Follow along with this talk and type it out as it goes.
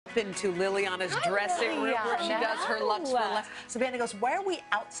into Liliana's dressing room where she does her Luxe for Less. Savannah goes, why are we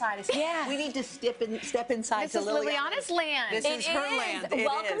outside? I said, we need to step inside this to is Liliana's land. This is her land.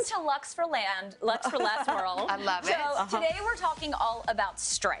 Welcome to Luxe for Less world. I love it. So today we're talking all about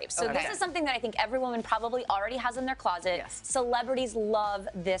stripes. So this is something that I think every woman probably already has in their closet. Yes. Celebrities love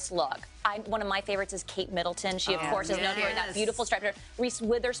this look. One of my favorites is Kate Middleton. She, of course, is known for that beautiful stripe. Reese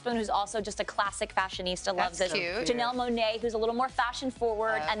Witherspoon, who's also just a classic fashionista, loves it. Cute. Janelle Monáe, who's a little more fashion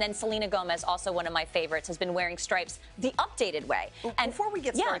forward. And then Selena Gomez, also one of my favorites, has been wearing stripes the updated way. And before we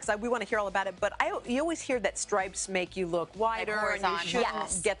get started, because we want to hear all about it, but you always hear that stripes make you look wider, and you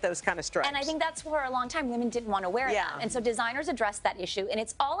shouldn't get those kind of stripes. And I think that's for a long time women didn't want to wear them. And so designers addressed that issue, and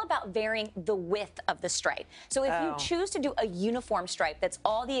it's all about varying the width of the stripe. So if you choose to do a uniform stripe that's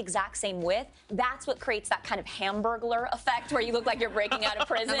all the exact same width, that's what creates that kind of Hamburglar effect where you look like you're breaking out of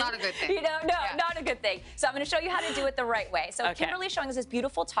prison. Not a good thing. You know, not a good thing. So I'm going to show you how to do it the right way. So Kimberly's showing us this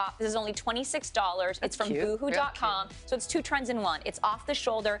beautiful top. This is only $26. It's from boohoo.com. So it's two trends in one. It's off the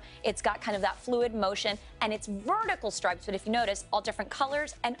shoulder. It's got kind of that fluid motion, and it's vertical stripes. But if you notice, all different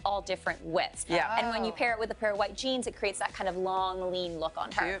colors and all different widths. And when you pair it with a pair of white jeans, it creates that kind of long, lean look on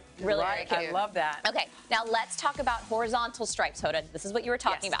her. Really, really cute. I love that. Okay, now let's talk about horizontal stripes, Hoda. This is what you were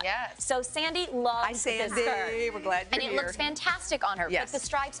talking about. So Sandy loves this skirt. We're glad you're here. And it looks fantastic on her, but the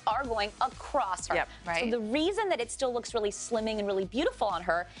stripes are going across her. So the reason that it still looks really slimming and really beautiful on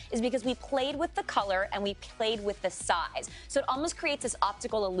her is because we played with the color and we played with the size. So it almost creates this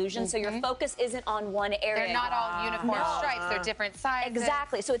optical illusion, so your focus isn't on one area. They're not all uniform stripes. They're different sizes.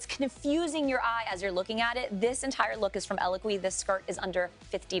 Exactly. So it's confusing your eye as you're looking at it. This entire look is from Eloquii. This skirt is under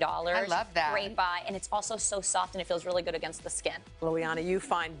 $50. I love that. Great buy, and it's also so soft and it feels really good against the skin. Liliana, you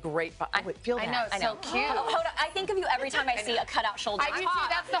find great buy. I feel that. I know, it's so cute. Hoda, I think of you every time I see a cutout shoulder. I do too.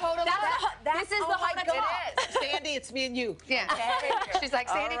 That's the Hoda look. This is the Hoda look. It is. Sandy, it's me and you. Yeah. She's like,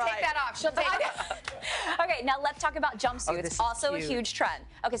 Sandy, take that off. She'll take it. Okay, now let's talk about jumpsuits. Also a huge trend.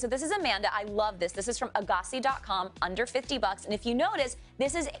 Okay, so this is Amanda. I love this. This is from Agassi.com, under $50. And if you notice,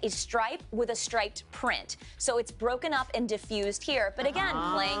 this is a stripe with a striped print. So it's broken up and diffused here. But again,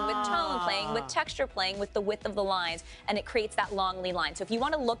 playing with tone, playing with texture, playing with the width of the lines, and it creates that long, lean line. So if you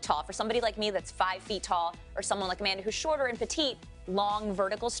want to look tall, for somebody like me that's 5 feet tall, or someone like Amanda who's shorter and petite, long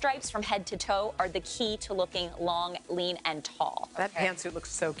vertical stripes from head to toe are the key to looking long, lean, and tall. That pantsuit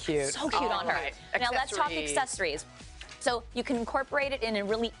looks so cute. So cute on her. Now let's talk accessories. So you can incorporate it in a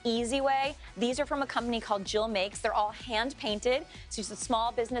really easy way. These are from a company called Jill Makes. They're all hand painted. So she's a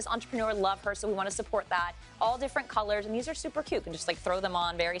small business entrepreneur, love her, so we want to support that. All different colors, and these are super cute. You can just like throw them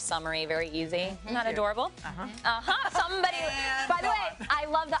on, very summery, very easy. Isn't that adorable? Somebody, by the way, I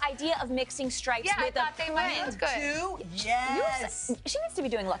love the idea of mixing stripes with a print. Good. Yes. She needs to be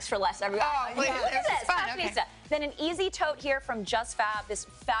doing Luxe for Less every Look at this, fashionista. Then an easy tote here from Just Fab, this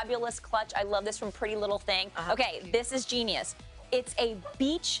fabulous clutch. I love this from Pretty Little Thing. Okay, this is genius. It's a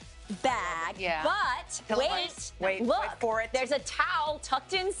beach bag, but wait, look, for it. There's a towel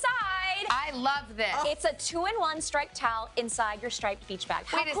tucked inside. I love this. It's a 2-in-1 striped towel inside your striped beach bag.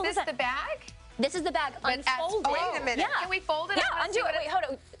 How Wait, cool is this the bag? This is the bag unfolded. Wait a minute. Yeah. Can we fold it? Yeah, undo it. Wait, hold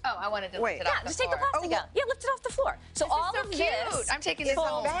on. Oh, I wanted to lift it off the floor. Just take the plastic out. Yeah, lift it off the floor. So all of this I'm taking this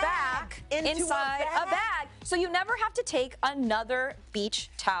folds back inside a bag. So you never have to take another beach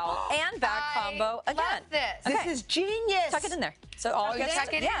towel and bag combo again. Love this. This is genius. Tuck it in there. So it all gets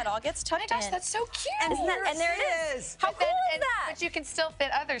tucked in. Yeah, it all gets tucked in. Oh my gosh, that's so cute. And there it is. How cool is that? But you can still fit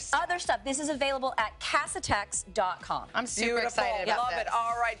other stuff. Other stuff. This is available at Casatex.com. I'm super excited about Love it.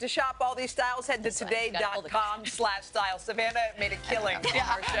 All right, to shop all these styles, head to today.com/style. Savannah made a killing on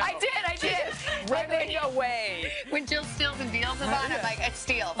our show. I did. Running away. When Jill steals and deals is on, I'm like, it's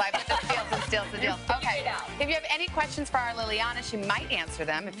steals. I put the steals and steals and deals. Okay. If you have any questions for our Liliana, she might answer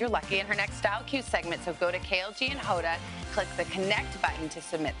them if you're lucky in her next Style Q segment. So go to KLG and Hoda, click the connect button to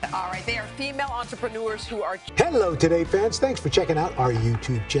submit them. All right, they are female entrepreneurs who are... Hello, Today fans. Thanks for checking out our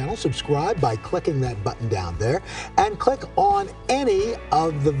YouTube channel. Subscribe by clicking that button down there and click on any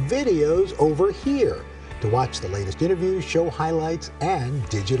of the videos over here to watch the latest interviews, show highlights, and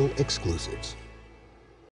digital exclusives.